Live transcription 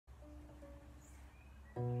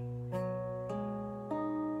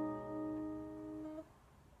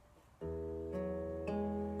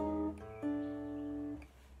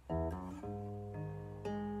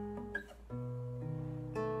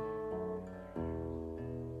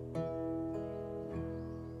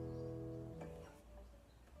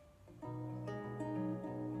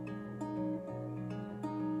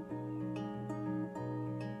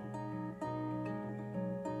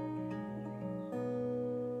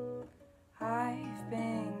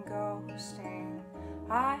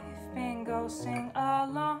ghosting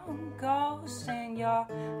alone, ghosting your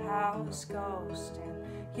house, ghosting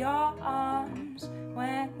your arms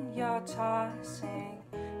when you're tossing.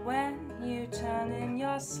 When you turn in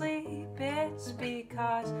your sleep, it's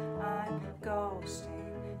because I'm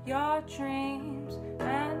ghosting your dreams.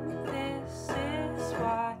 And this is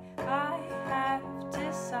why I have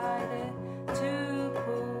decided to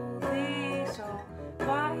pull these old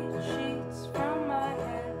white sheets from my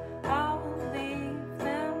head. I'll leave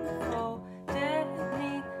them folded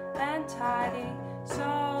neat and tidy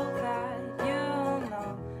so that you'll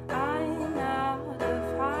know I'm out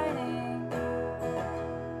of hiding.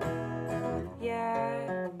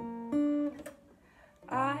 Yeah,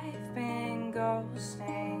 I've been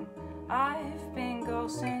ghosting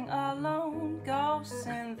alone,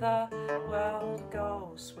 ghosting the world,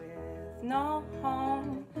 ghosts with no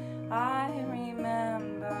home. I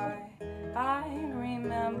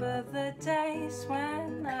remember the days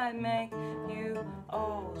when I make you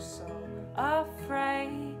oh so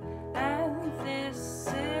afraid. And this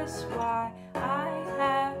is why I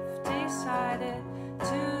have decided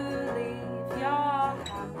to leave your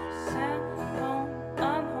house and home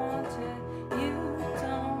unhaunted. You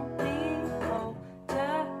don't need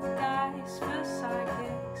poltergeists for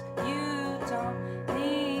psychics. You don't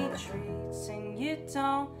need treats and you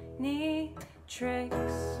don't need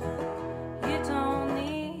tricks. You don't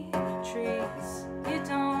need treats. You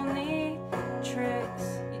don't need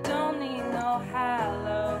tricks. You don't need no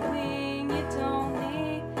Halloween. You don't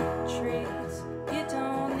need treats. You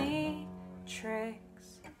don't need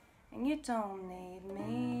tricks. And you don't need me.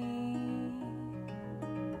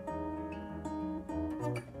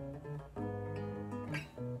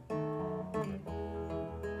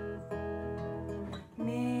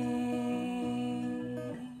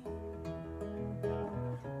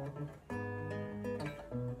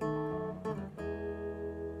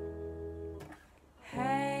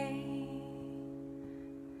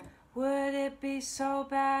 Would it be so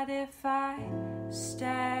bad if I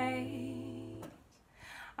stayed?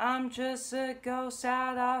 I'm just a ghost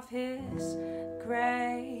out of his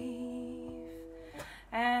grave,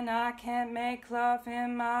 and I can't make love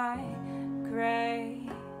in my grave.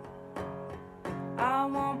 I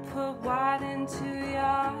won't put white into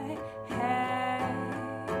your head.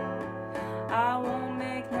 I won't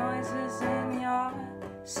make noises in your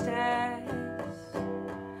stead.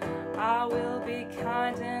 I will be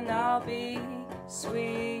kind and I'll be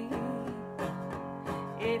sweet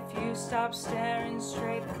if you stop staring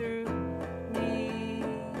straight through me.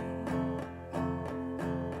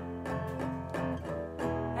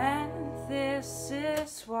 And this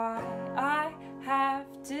is why I have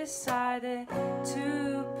decided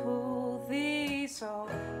to pull these old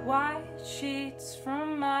white sheets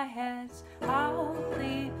from my head. I'll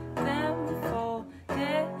leave them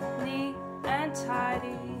folded neat and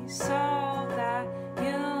tidy so that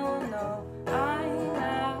you'll know I'm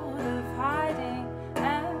out of hiding.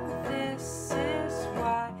 And this is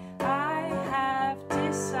why I have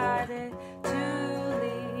decided to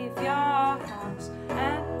leave your house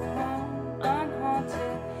and home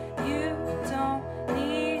unhaunted. You don't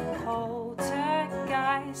need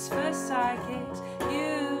poltergeists for psychics.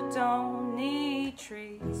 You don't need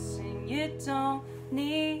treats and you don't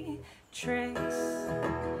need tricks.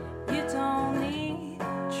 You don't need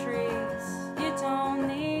treats, you don't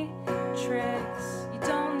need tricks. You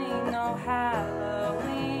don't need no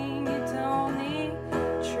Halloween. You don't need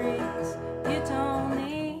treats, you don't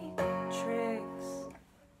need tricks.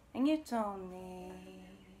 And you don't need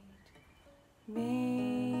me.